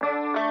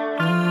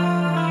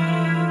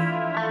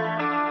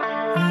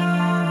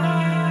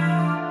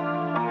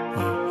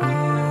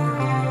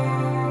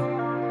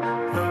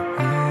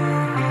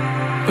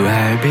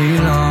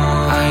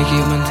belong? I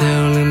keep on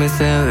telling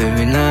myself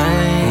every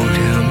night. Who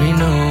tell me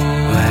no?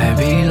 Where I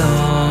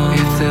belong?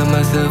 If tell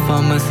myself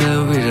for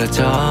myself with a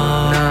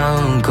job. Now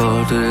I'm go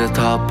to the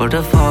top of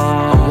the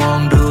fall. I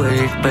won't do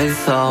it, but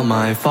it's all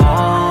my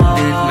fault.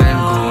 Did man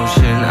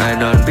cushion, I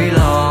don't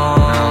belong.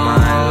 Now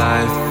my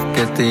life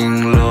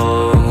getting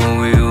low. Who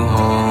will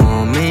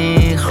hold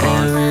me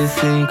close? Every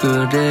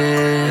single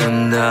day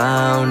I'm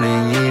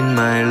drowning in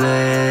my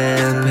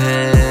lane.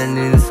 Pain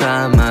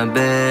inside my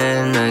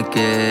brain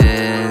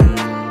again.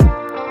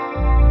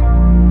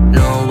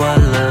 No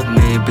one love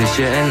me, bitch,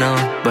 you know.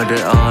 But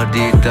they all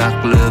did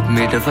dark love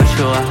me, that's for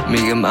sure.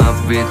 Make them up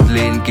with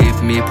lean,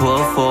 give me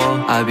poor for.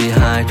 I be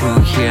high to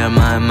clear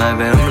my mind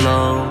when I'm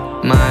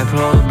low. My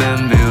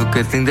problem will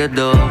get in the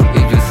door.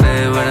 If you say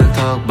when I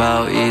talk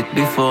about it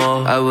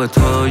before, I will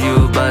tell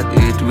you, but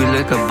it will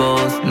like a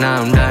boss.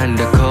 Now I'm down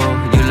the cold,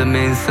 you let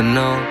me say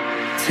no.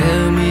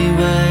 Tell me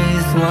where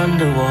is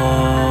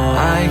wonderwall?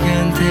 I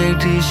can't take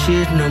this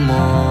shit no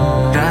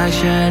more. Dark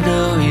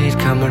shadow, it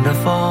coming to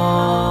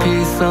fall.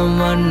 Please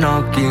someone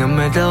knocking on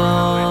my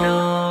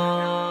door.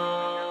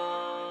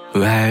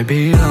 Where I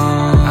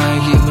belong? I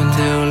keep on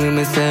telling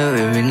myself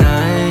every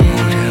night.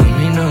 Who tell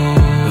me no?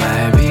 Where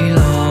I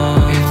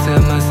belong? If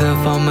tell myself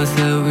for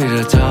myself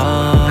with a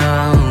job.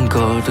 Now I'm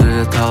go to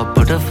the top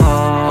of the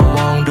fall. I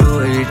won't do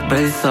it, but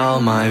it's all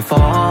my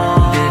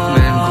fault. Dead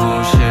man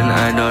cushion,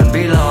 I don't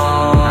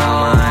belong.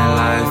 Now my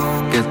life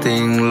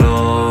getting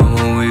low.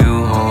 Who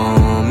will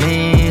hold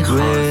me close?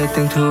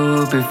 Waiting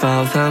to be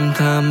found.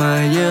 Sometimes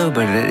I yell,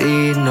 but it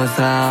ain't no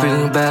sound.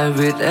 Feeling bad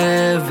with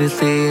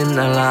everything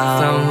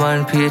around.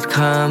 Someone please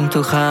come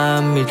to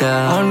calm me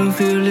down. All I'm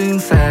feeling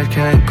sad,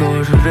 can I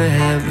go to the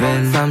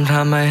heaven?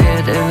 Sometimes I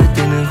hate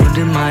everything,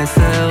 including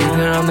myself. If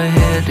you're on my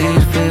head,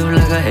 it feels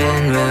like an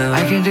anvil.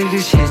 I can take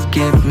this shit,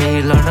 give me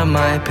a lot of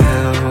my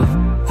pill.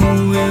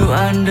 Who will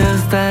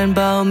understand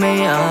about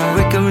me? I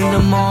wake up in the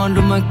morning,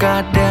 do my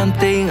goddamn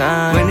thing.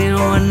 When it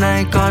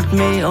overnight, got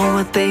me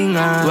overthink.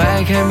 Where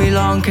I can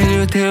belong, can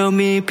you tell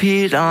me,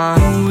 Pete?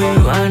 Who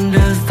will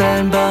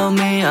understand about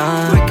me?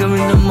 Wake up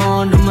in the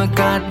morning, do my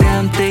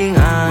goddamn thing.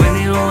 When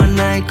it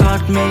overnight,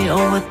 got me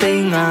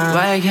overthink.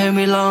 Where I can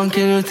belong,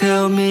 can you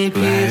tell me,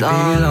 Pete? Where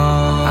I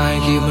belong? I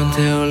keep on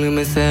telling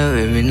myself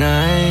every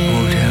night.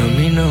 Who tell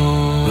me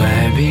no?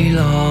 Where I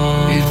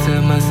belong? If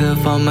tell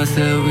myself for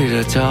myself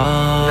with a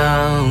job.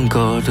 Now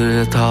go to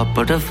the top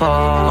of the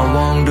fall. I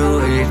won't do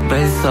it, but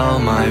it's all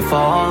my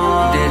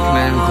fault. Dead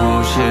man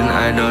cushion,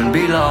 I don't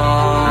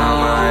belong. Now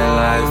my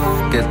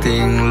life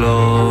getting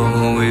low.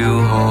 Who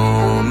will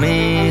hold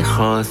me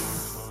close?